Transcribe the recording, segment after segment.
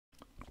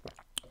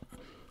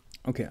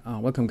Okay,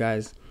 welcome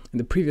guys. In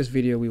the previous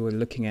video, we were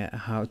looking at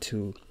how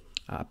to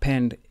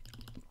append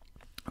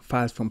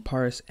files from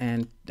parse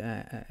and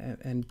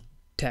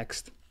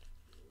text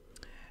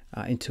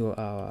into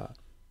our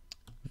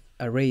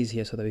arrays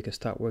here so that we can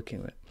start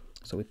working with.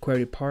 So we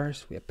queried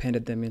parse, we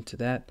appended them into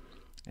that,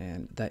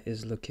 and that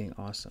is looking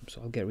awesome.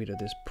 So I'll get rid of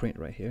this print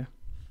right here.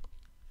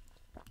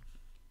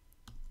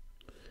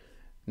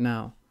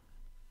 Now,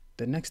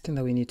 the next thing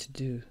that we need to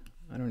do,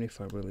 I don't know if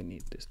I really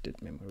need this,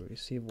 did memory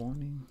receive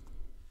warning.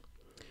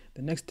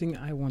 The next thing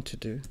I want to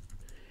do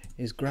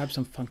is grab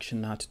some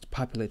function now to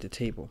populate the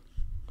table.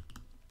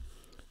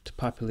 To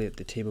populate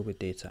the table with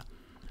data.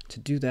 To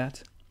do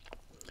that,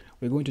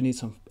 we're going to need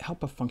some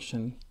helper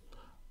function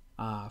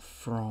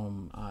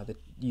from the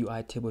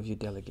UI tableview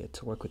delegate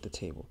to work with the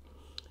table.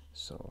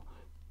 So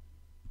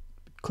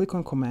click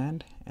on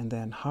command and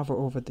then hover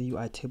over the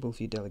UI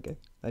tableview delegate.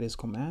 That is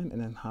command and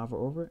then hover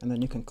over, and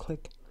then you can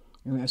click.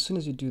 And as soon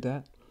as you do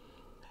that,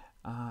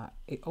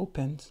 it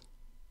opens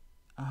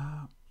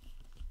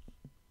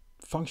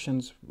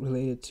functions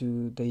related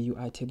to the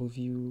UI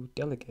tableview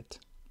delegate.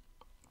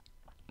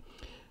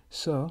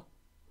 So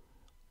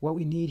what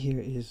we need here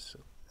is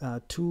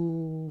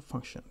two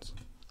functions.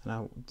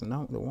 Now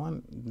the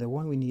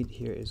one we need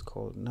here is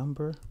called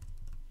number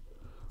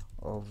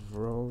of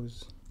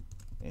rows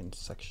in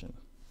section,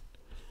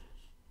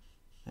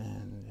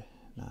 and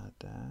not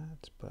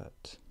that,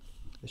 but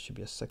there should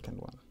be a second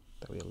one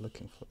that we are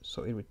looking for.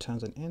 So it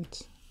returns an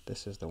int.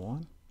 This is the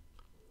one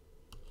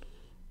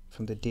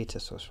from the data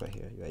source right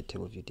here, UI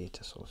tableview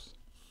data source.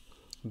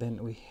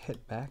 Then we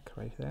hit back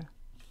right there,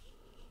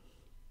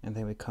 and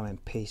then we come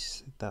and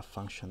paste that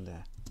function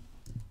there.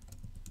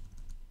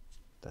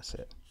 That's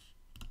it.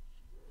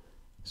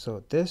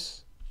 So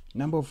this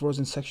number of rows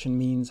in section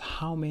means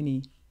how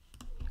many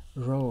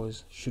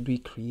rows should we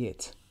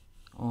create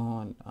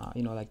on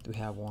like we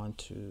have 1,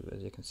 2,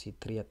 as you can see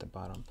 3 at the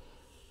bottom.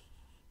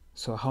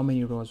 So how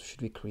many rows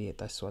should we create?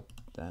 That's what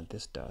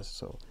this does.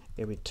 So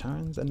it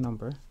returns a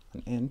number,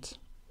 an int,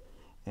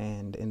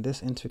 and in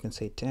this int we can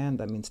say 10.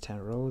 That means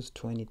 10 rows,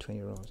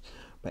 20 rows.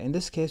 But in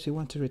this case we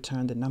want to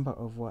return the number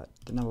of what?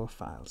 The number of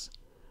files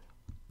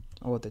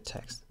or the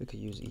text. We could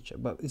use each,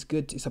 but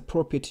it's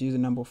appropriate to use the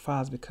number of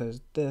files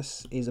because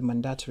this is a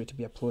mandatory to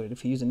be uploaded.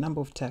 If you use a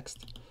number of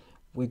text,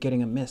 we're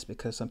getting a miss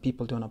because some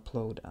people don't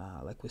upload,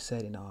 like we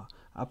said in our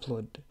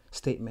upload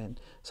statement.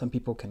 Some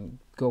people can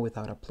go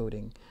without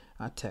uploading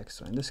text.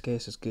 So in this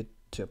case, it's good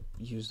to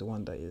use the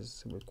one that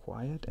is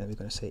required, and we're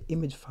going to say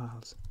image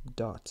files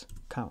dot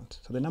count.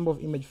 So the number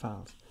of image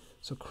files.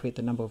 So create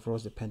the number of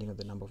rows depending on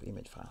the number of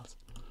image files.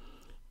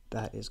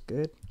 That is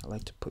good. I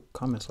like to put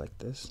comments like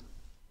this.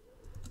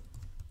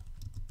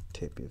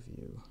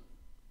 Tableview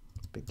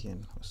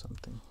begin or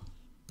something.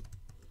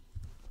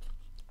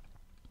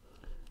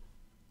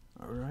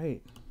 All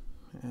right,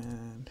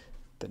 and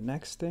the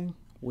next thing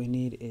we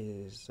need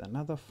is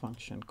another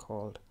function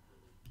called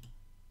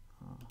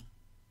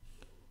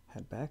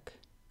head back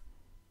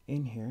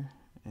in here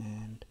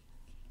and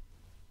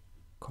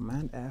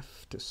command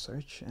F to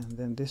search, and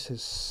then this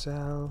is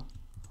cell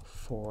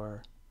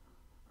for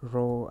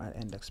row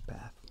at index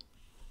path.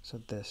 So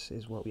this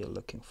is what we are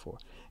looking for,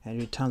 and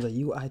it returns a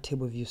UI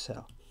tableview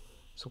cell.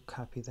 So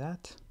copy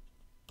that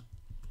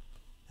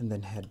and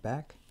then head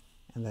back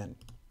and then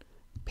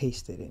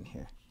paste it in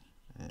here,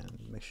 and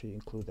make sure you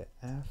include the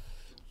F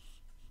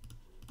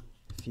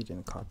if you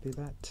didn't copy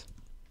that.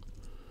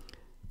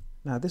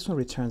 Now this one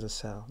returns a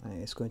cell,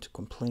 and it's going to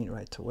complain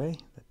right away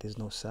that there's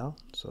no cell.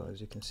 So as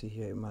you can see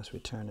here, it must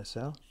return a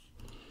cell.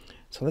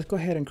 So let's go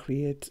ahead and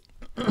create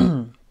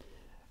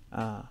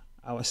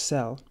our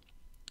cell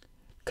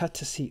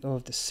courtesy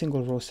of the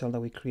single row cell that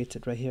we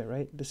created right here,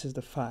 right? This is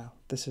the file.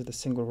 This is the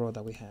single row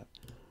that we have,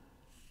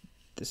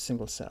 this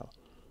single cell.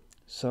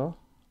 So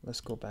let's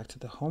go back to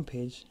the home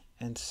page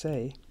and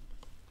say,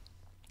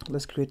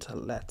 let's create a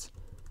let,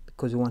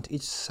 because we want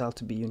each cell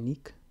to be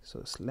unique. So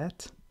it's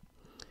let,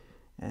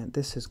 and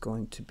this is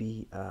going to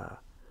be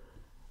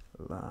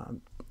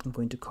I'm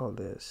going to call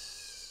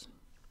this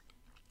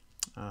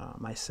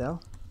my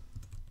cell.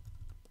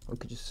 We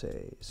could just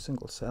say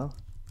single cell,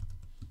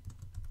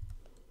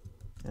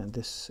 and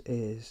this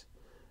is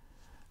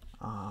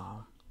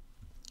a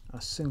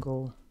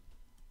single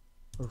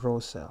row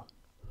cell.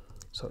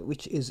 So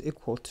which is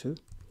equal to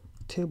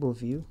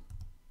tableview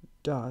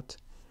dot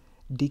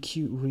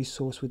dq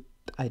resource with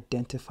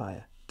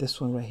identifier.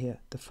 This one right here,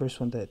 the first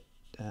one that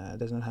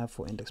does not have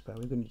for index path.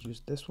 We're going to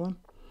use this one.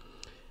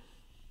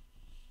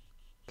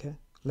 Okay,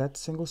 let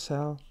single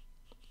cell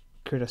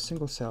create a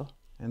single cell,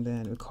 and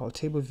then we call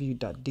tableview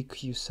dot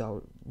dq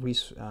cell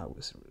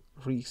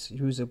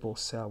reusable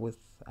cell with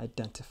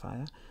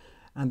identifier,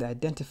 and the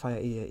identifier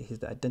here is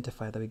the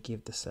identifier that we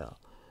give the cell.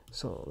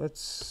 So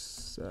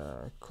let's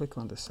click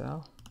on the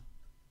cell,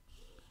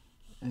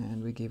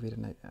 and we give it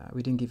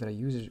we didn't give it a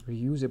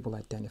reusable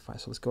identifier,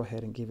 so let's go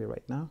ahead and give it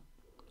right now,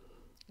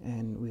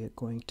 and we are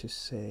going to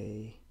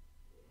say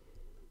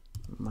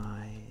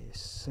my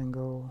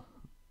single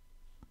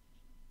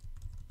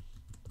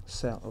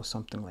cell or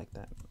something like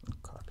that.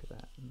 Copy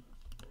that,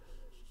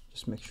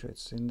 Just make sure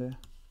it's in there.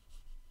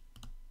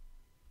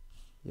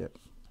 Yep.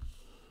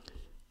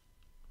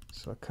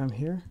 So I come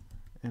here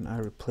and I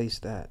replace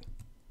that,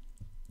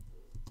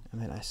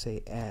 and then I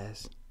say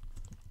as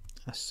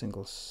a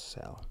single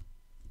cell,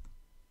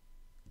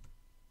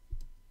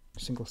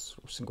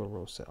 single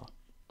row cell.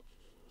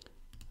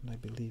 And I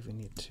believe we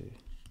need to.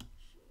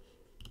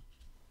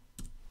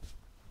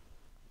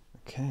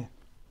 Okay.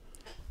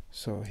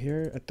 So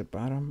here at the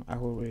bottom, I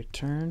will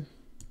return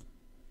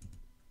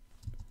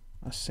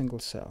a single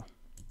cell.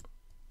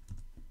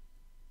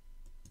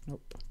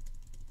 Nope.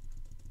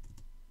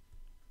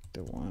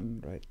 The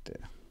one right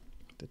there.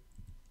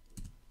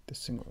 The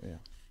single, yeah.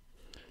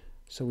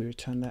 So we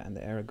return that and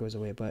the error goes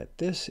away. But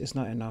this is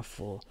not enough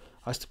for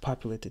us to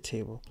populate the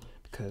table,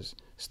 because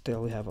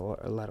still we have a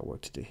lot of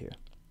work to do here.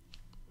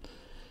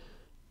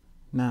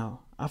 Now,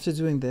 after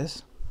doing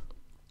this,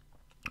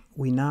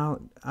 we now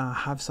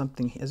have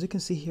something. As you can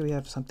see here, we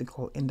have something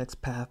called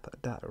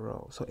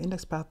indexPath.row. So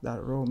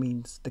indexPath.row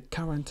means the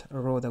current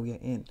row that we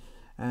are in,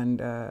 and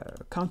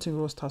counting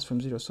rows starts from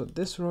 0. So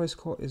this row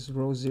is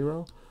row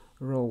 0,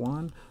 row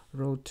 1,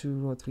 row 2,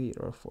 row 3,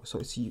 row 4. So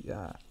it's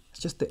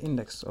just the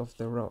index of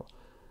the row,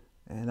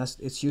 and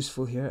it's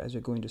useful here, as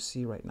you're going to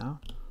see right now,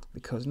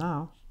 because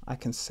now I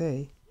can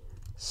say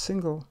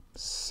single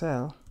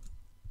cell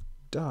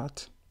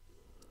dot,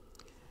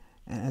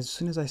 and as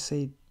soon as I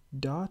say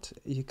dot,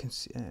 you can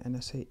see, and I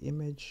say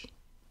image.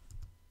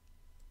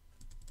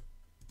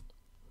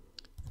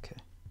 Okay,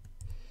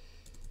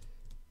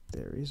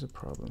 there is a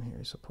problem here.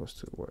 It's supposed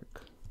to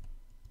work.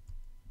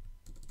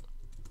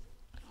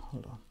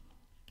 Hold on.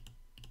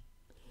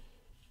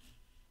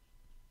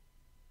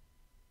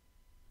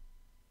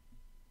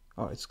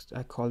 Oh,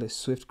 I call it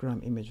Swift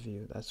image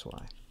view. That's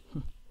why.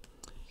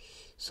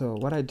 So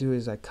what I do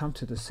is I come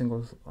to the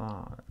single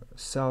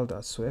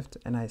cell.swift,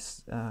 and I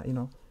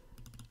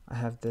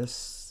have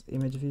this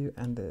image view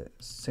and the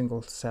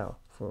single cell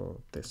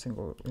for the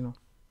single,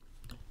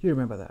 you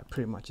remember that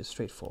pretty much. It's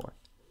straightforward.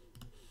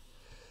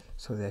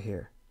 So they're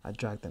here. I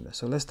drag them there.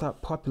 So let's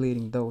start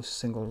populating those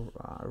single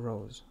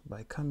rows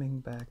by coming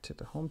back to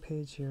the home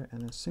page here,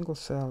 and then single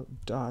cell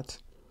dot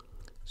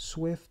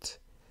Swift.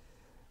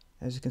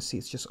 As you can see,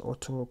 it's just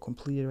auto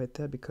completed right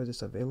there because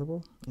it's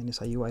available and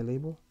it's a UI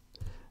label.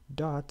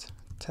 Dot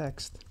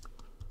text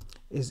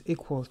is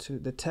equal to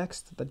the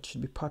text that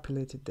should be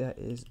populated. There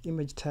is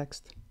image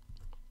text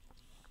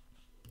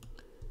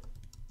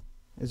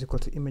is equal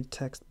to image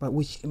text. But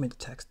which image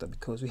text though?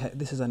 Because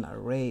this is an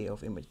array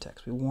of image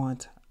text. We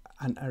want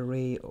an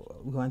array.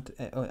 We want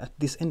at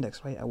this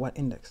index, right? At what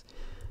index?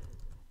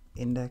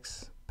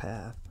 Index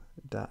path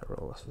dot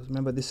row. So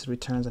remember, this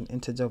returns an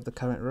integer of the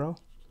current row.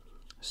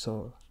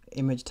 So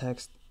image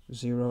text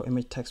 0,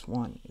 image text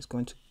 1 is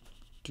going to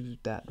do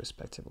that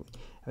respectively.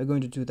 We're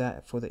going to do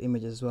that for the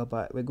image as well,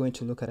 but we're going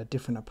to look at a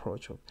different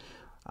approach of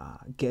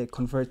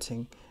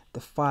converting the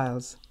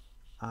files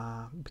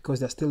because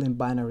they're still in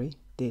binary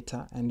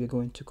data, and we're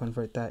going to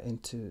convert that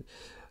into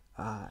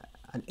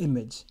an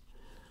image.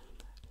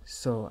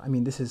 So I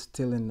mean, this is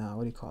still in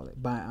what do you call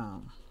it, by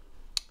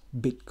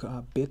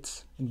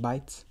bits in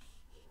bytes,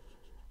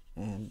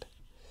 and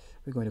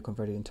we're going to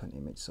convert it into an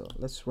image. So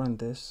let's run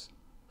this.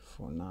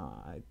 For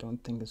now, I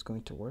don't think it's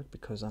going to work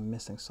because I'm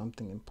missing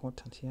something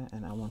important here,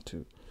 and I want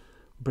to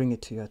bring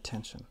it to your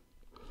attention.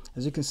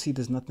 As you can see,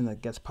 there's nothing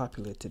that gets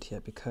populated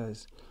here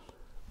because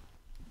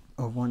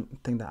of one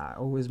thing that I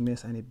always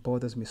miss, and it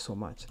bothers me so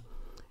much.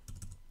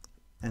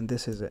 And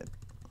this is it.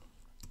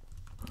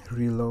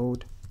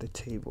 Reload the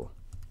table.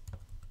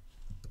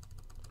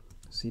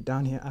 See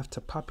down here, after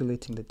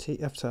populating the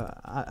after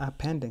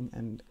appending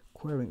and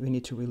querying, we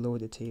need to reload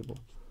the table.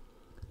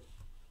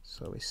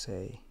 So we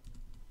say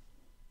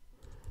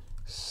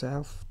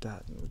self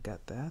dot, we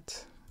got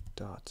that,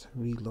 dot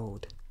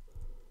reload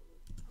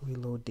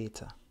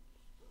data,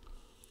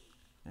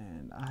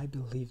 and I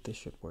believe this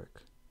should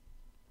work.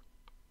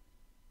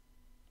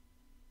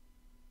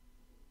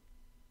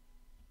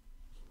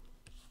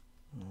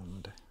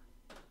 And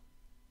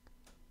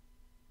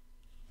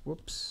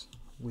whoops,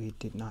 we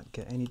did not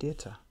get any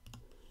data.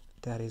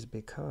 That is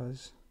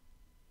because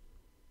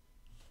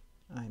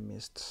I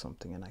missed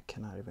something, and I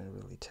cannot even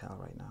really tell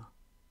right now.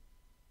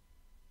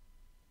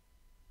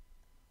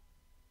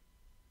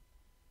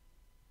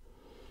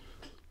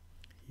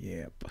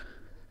 Yep,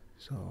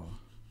 so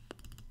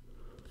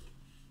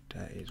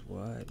that is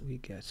what we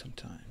get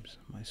sometimes.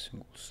 My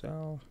single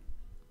cell.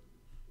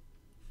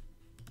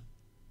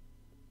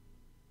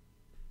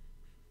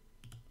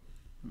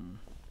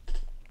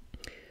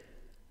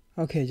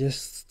 Okay,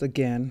 just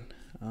again,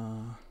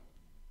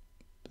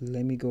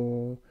 let me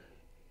go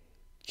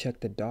check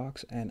the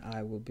docs and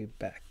I will be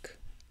back.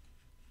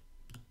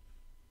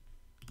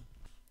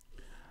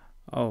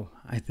 Oh,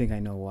 I think I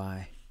know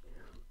why.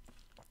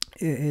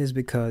 It is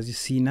because you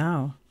see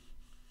now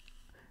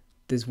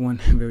there's one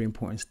very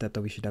important step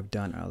that we should have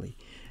done early,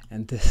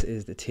 and this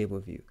is the table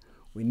view.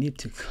 we need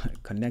to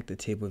connect the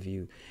table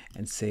view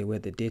and say where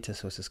the data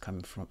source is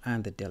coming from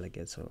and the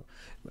delegate. So,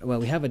 well,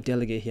 we have a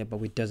delegate here, but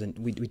we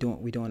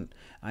don't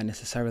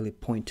necessarily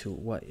point to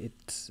what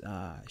it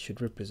should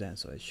represent.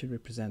 So it should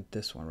represent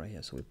this one right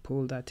here. So we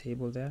pull that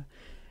table there,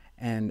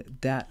 and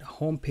that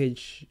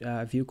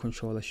homepage view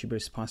controller should be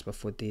responsible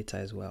for data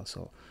as well.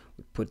 So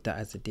we put that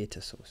as the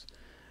data source.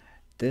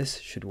 This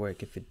should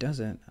work. If it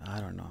doesn't, I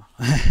don't know.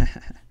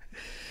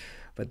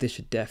 But this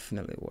should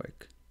definitely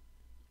work.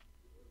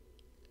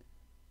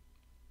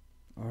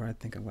 Or I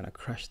think I'm gonna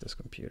crash this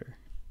computer.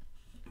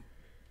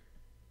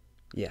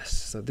 Yes,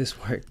 so this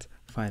worked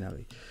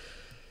finally.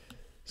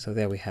 So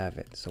there we have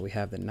it. So we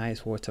have the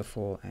nice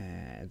waterfall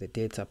and the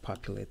data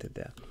populated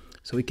there.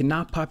 So we can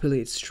now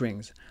populate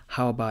strings.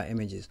 How about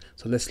images?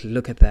 So let's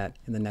look at that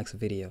in the next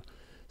video.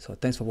 So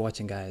thanks for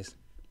watching, guys.